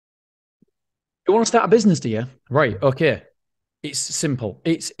You want to start a business, do you? Right. Okay. It's simple.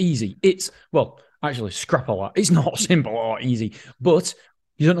 It's easy. Well, actually, scrap all that. It's not simple or easy, but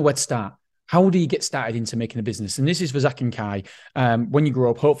you don't know where to start. How do you get started into making a business? And this is for Zach and Kai. When you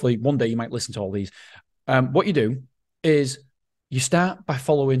grow up, hopefully one day you might listen to all these. What you do is you start by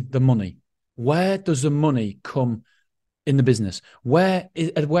following the money. Where does the money come in the business? Where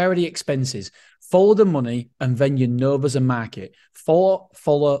are the expenses? Follow the money, and then you know there's a market. Follow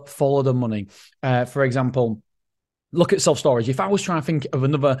the money. For example, look at self storage. If I was trying to think of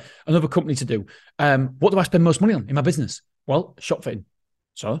another company to do, what do I spend most money on in my business? Well, shop fitting.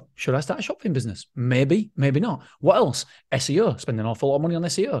 So should I start a shop fitting business? Maybe, maybe not. What else? SEO. Spending an awful lot of money on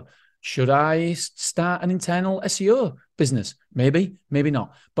SEO. Should I start an internal SEO business? Maybe, maybe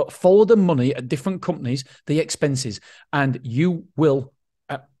not. But follow the money at different companies, the expenses, and you will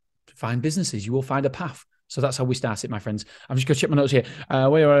find businesses. You will find a path. So that's how we start it, my friends. I'm just going to check my notes here.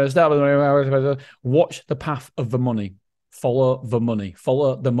 Watch the path of the money. Follow the money.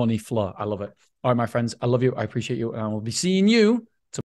 Follow the money flow. I love it. All right, my friends. I love you. I appreciate you. And I will be seeing you